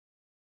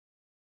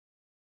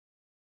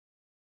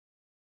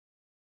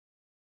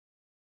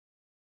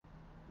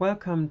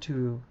Welcome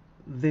to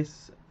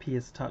this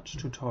PStouch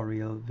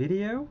tutorial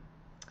video.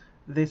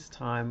 This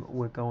time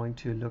we're going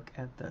to look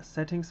at the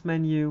settings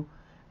menu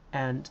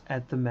and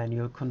at the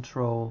manual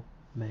control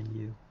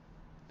menu.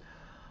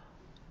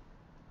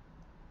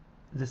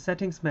 The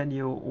settings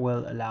menu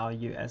will allow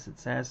you, as it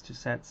says, to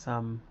set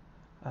some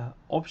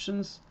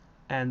options,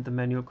 and the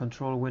manual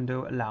control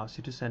window allows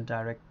you to send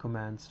direct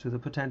commands to the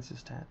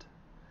potentiostat.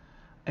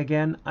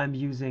 Again, I'm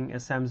using a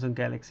Samsung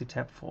Galaxy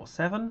Tab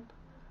 4.7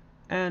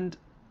 and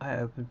I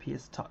open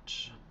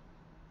PStouch.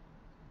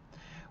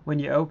 When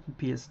you open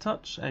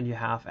PStouch and you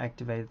have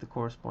activated the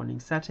corresponding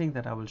setting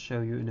that I will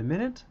show you in a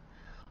minute,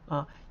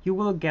 you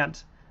will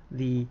get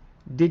the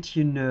 "Did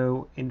you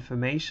know"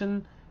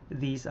 information.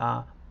 These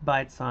are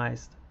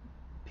bite-sized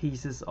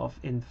pieces of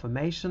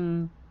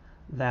information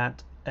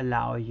that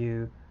allow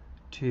you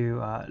to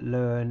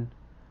learn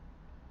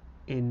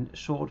in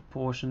short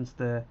portions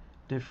the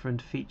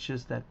different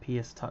features that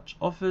PStouch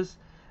offers.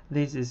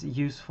 This is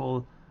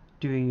useful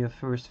during your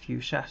first few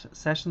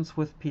sessions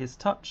with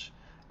PStouch.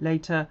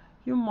 Later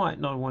you might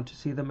not want to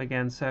see them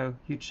again, so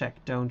you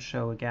check "Don't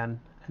show"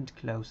 again and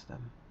close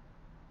them.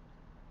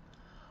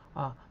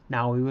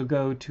 Now we will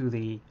go to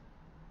the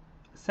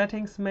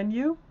settings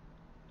menu.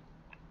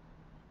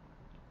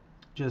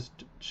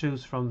 Just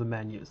choose from the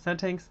menu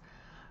settings,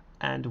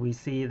 and we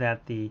see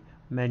that the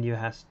menu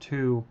has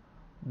two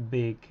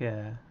big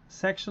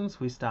sections.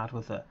 We start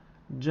with the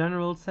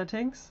general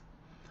settings.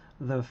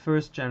 The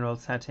first general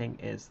setting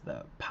is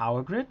the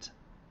power grid.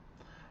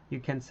 You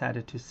can set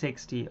it to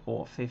 60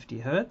 or 50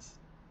 Hertz.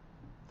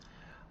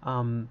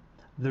 The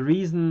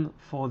reason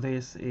for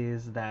this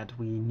is that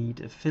we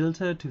need a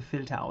filter to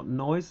filter out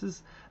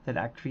noises that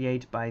are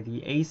created by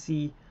the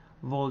AC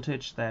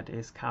voltage that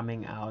is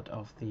coming out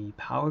of the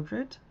power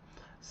grid.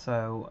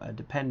 So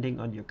depending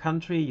on your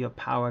country, your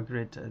power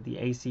grid, the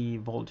AC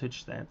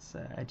voltage that's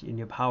in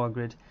your power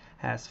grid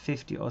has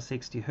 50 or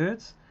 60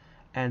 Hertz,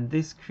 and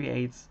this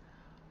creates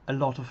a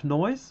lot of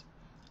noise.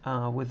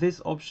 With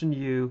this option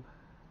you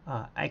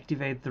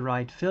activate the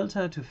right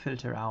filter to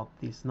filter out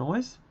this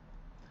noise.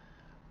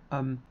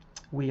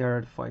 We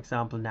are, for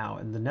example, now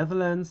in the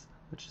Netherlands,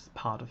 which is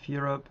part of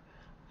Europe,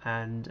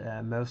 and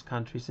most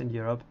countries in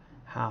Europe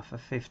have a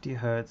 50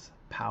 Hertz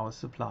power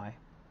supply.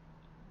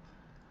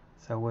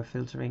 So we're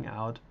filtering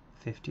out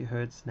 50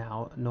 Hertz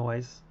now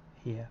noise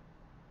here.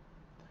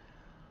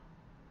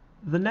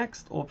 The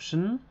next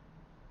option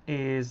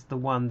is the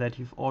one that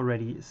you've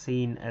already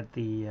seen at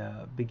the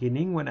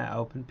beginning when I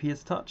opened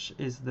PStouch,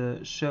 is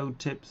the "Show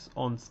tips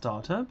on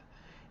startup."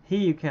 Here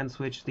you can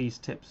switch these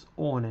tips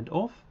on and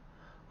off.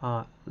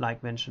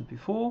 Like mentioned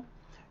before,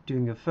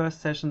 during your first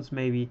sessions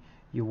maybe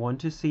you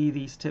want to see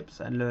these tips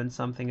and learn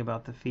something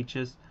about the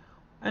features,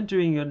 and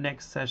during your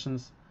next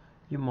sessions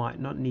you might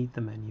not need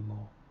them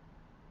anymore.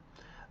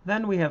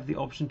 Then we have the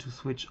option to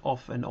switch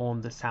off and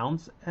on the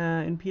sounds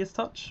in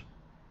PStouch.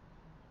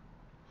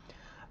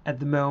 At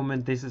the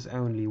moment this is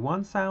only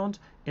one sound.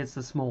 It's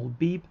a small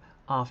beep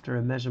after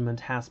a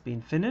measurement has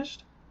been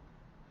finished.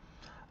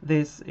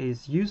 This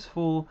is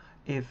useful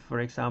if, for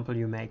example,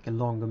 you make a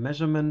longer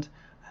measurement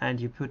and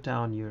you put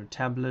down your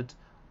tablet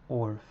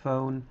or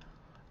phone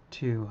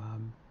to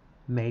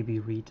maybe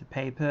read a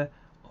paper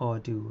or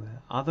do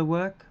other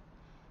work.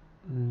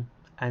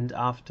 And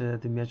after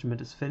the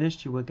measurement is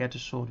finished you will get a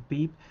short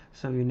beep,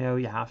 so you know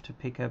you have to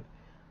pick up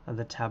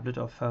the tablet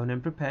or phone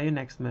and prepare your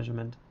next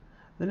measurement.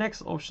 The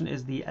next option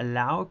is the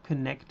 "Allow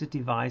connected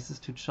devices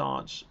to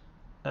charge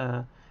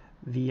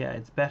via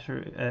its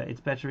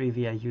battery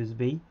via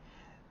USB."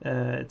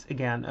 It's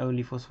again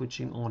only for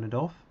switching on and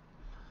off.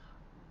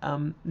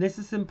 This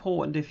is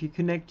important if you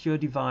connect your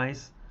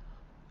device,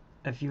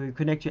 if you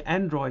connect your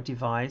Android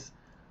device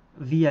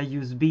via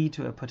USB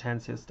to a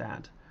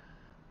potentiostat.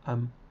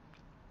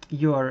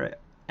 Your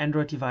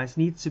Android device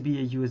needs to be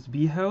a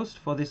USB host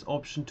for this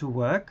option to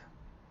work.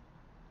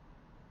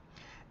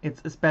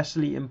 It's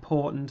especially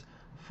important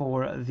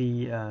for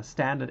the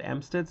standard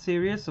Amstead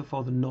series, so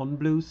for the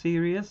non-blue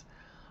series.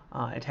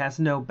 It has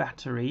no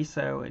battery,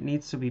 so it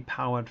needs to be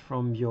powered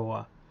from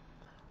your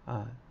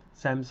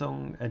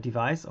Samsung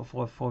device,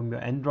 or from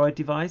your Android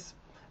device,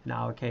 in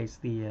our case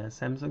the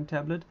Samsung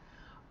tablet.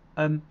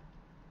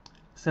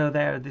 So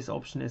there, this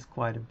option is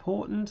quite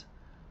important.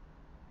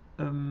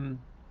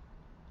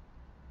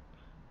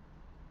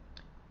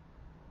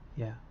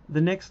 The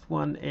next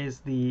one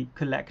is the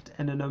 "Collect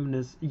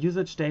anonymous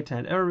usage data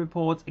and error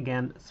reports,"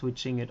 again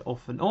switching it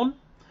off and on.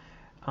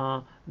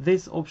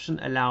 This option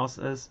allows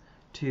us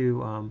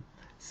to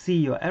see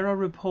your error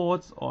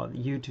reports, or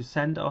you to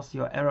send us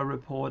your error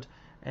report.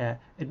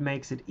 It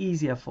makes it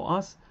easier for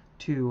us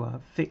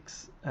to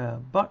fix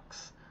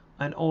bugs,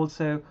 and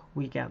also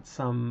we get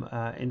some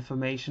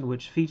information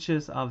which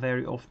features are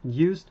very often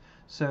used,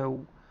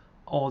 so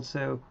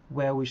also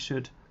where we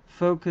should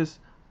focus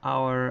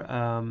our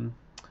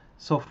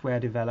software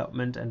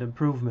development and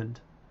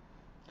improvement.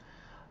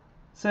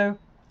 So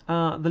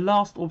the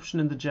last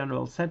option in the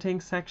general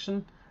settings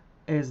section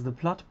is the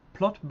plot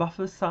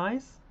buffer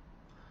size.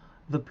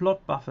 The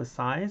plot buffer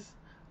size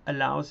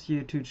allows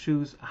you to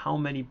choose how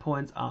many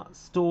points are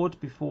stored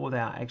before they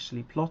are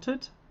actually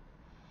plotted.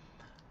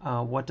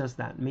 What does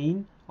that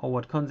mean, or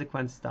what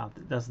consequence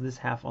does this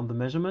have on the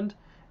measurement?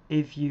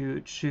 If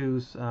you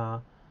choose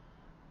a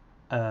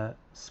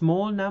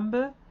small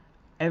number,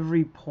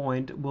 every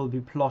point will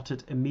be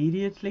plotted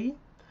immediately,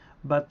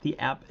 but the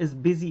app is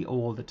busy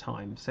all the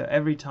time. So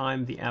every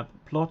time the app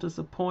plots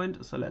a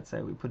point, so let's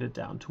say we put it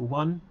down to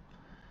 1,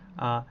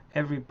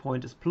 every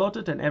point is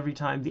plotted, and every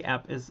time the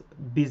app is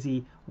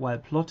busy while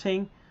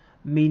plotting,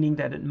 meaning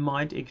that it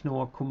might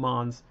ignore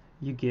commands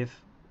you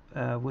give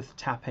with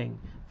tapping.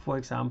 For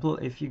example,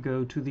 if you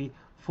go to the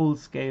full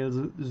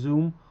scale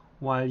zoom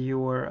while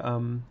you're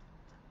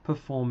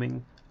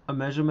performing a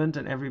measurement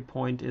and every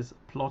point is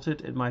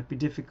plotted, it might be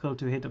difficult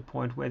to hit a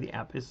point where the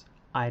app is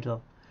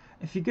idle.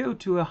 If you go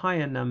to a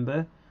higher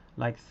number,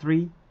 like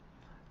 3,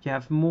 you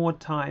have more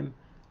time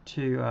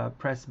to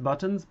press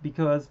buttons,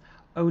 because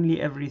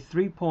only every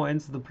 3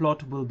 points the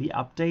plot will be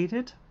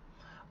updated.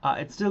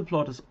 It still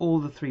plots all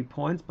the 3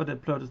 points, but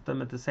it plots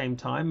them at the same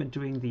time, and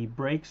during the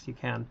breaks you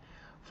can,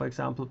 for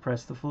example,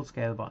 press the full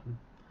scale button.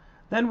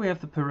 Then we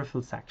have the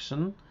peripheral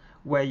section,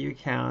 where you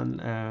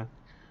can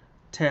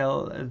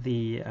tell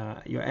the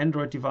your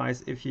Android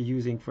device if you're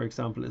using, for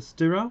example, a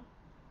stirrer.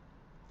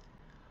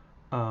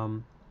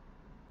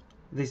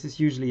 This is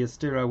usually a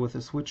stirrer with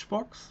a switch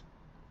box.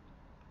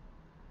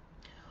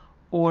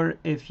 Or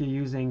if you're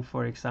using,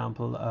 for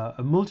example,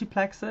 a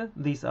multiplexer.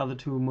 These are the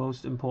 2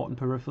 most important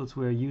peripherals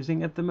we're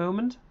using at the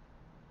moment.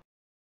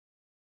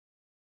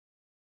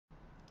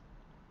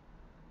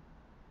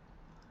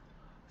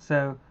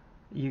 So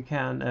you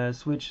can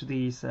switch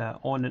these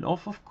on and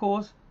off, of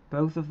course,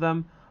 both of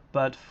them.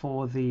 But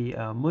for the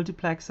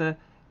multiplexer,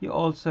 you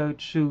also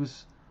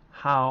choose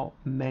how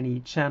many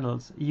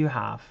channels you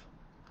have.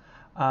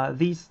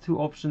 These 2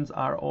 options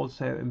are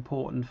also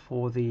important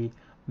for the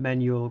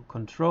manual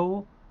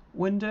control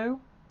window,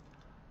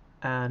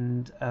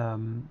 and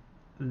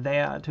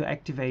there, to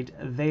activate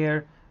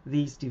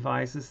these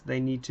devices, they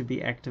need to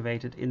be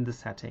activated in the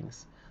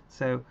settings.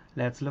 So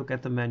let's look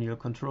at the manual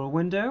control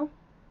window.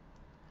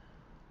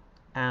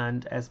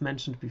 And as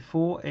mentioned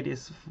before, it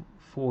is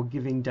for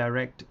giving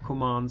direct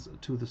commands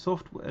to the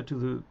software, to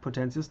the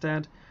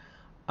potentiostat.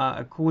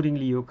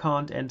 Accordingly, you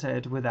can't enter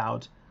it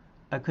without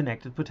a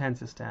connected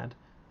potentiostat.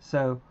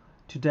 So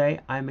today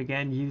I'm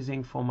again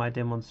using for my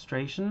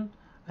demonstration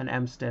an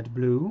Amstat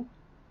Blue,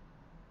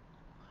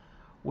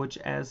 which,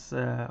 as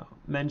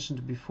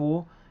mentioned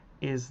before,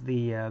 is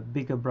the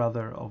bigger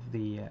brother of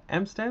the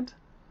Amstat.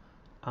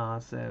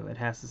 So it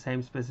has the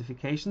same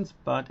specifications,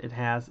 but it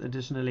has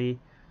additionally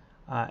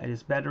it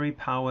is battery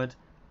powered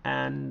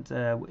and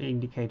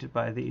indicated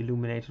by the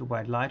illuminated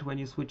white light when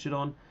you switch it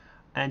on,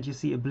 and you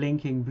see a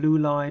blinking blue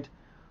light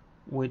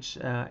which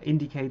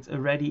indicates a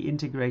ready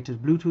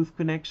integrated Bluetooth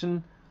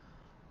connection.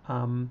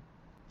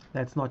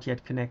 That's not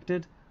yet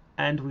connected,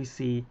 and we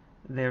see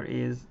there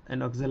is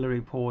an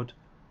auxiliary port,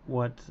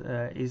 what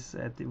is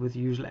with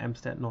usual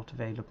Amstat not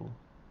available.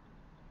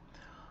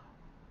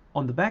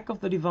 On the back of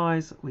the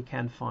device we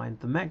can find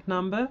the MAC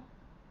number.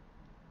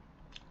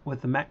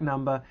 With the MAC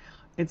number,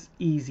 it's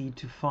easy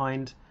to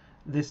find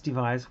this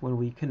device when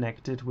we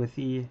connect it with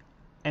the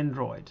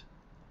Android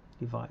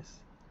device.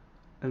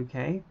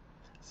 Okay,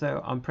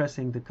 so I'm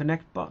pressing the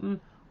connect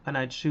button and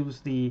I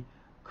choose the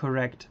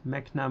correct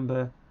MAC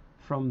number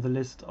from the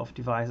list of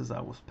devices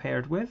I was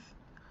paired with,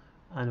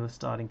 and we're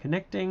starting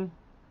connecting,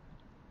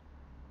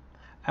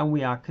 and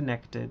we are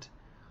connected.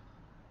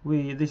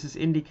 This is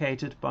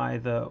indicated by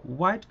the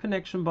white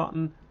connection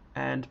button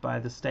and by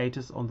the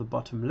status on the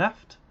bottom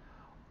left.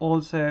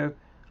 Also,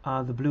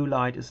 the blue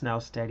light is now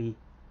steady,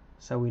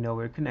 so we know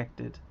we're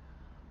connected.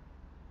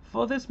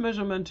 For this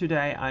measurement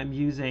today, I'm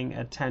using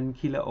a 10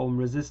 kilo ohm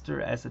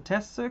resistor as a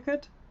test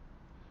circuit,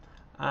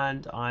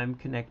 and I'm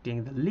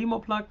connecting the LEMO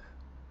plug.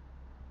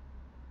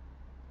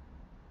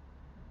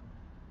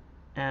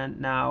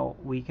 And now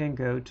we can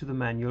go to the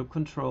manual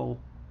control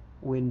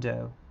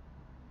window.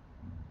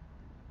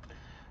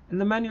 In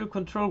the manual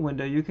control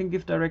window, you can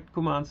give direct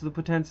commands to the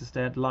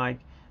potentiostat, like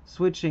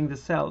switching the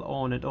cell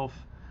on and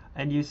off.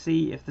 And you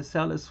see if the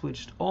cell is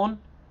switched on,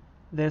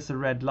 there's a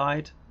red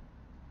light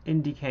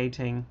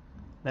indicating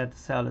that the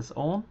cell is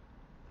on.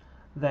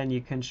 Then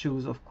you can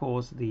choose, of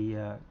course,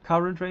 the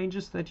current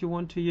ranges that you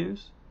want to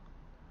use.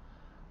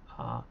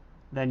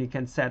 Then you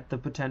can set the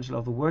potential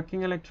of the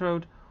working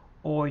electrode,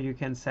 or you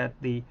can set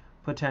the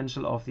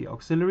potential of the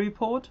auxiliary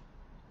port.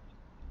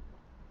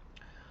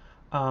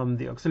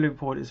 The auxiliary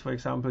port is, for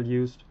example,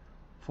 used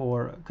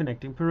for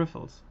connecting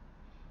peripherals.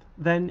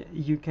 Then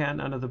you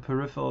can, under the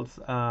peripherals,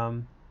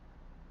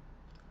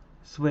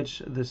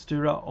 switch the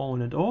stirrer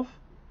on and off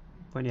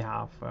when you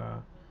have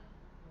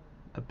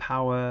a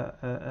power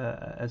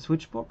a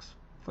switch box,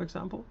 for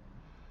example.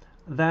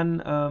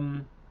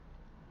 Then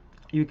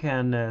you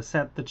can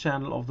set the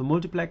channel of the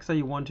multiplexer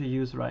you want to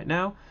use right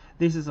now.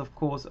 This is of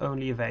course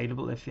only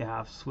available if you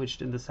have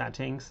switched in the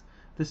settings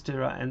the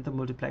stirrer and the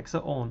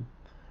multiplexer on.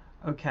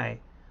 Okay,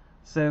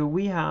 so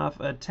we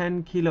have a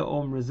 10 kilo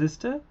ohm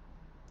resistor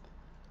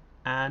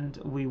and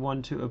we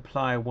want to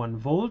apply 1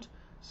 volt,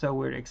 so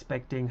we're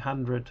expecting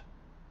 100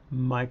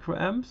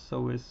 microamps,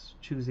 so we're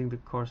choosing the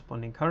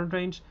corresponding current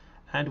range,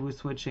 and we're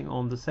switching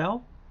on the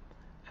cell.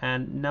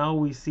 And now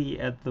we see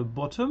at the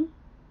bottom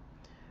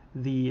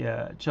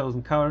the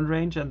chosen current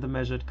range and the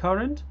measured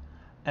current,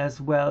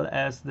 as well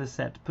as the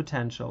set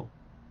potential.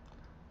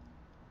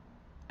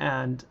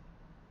 And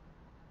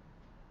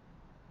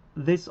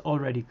this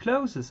already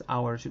closes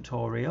our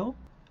tutorial.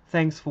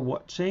 Thanks for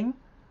watching,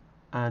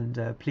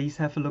 and please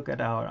have a look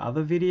at our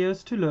other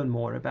videos to learn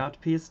more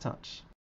about PStouch.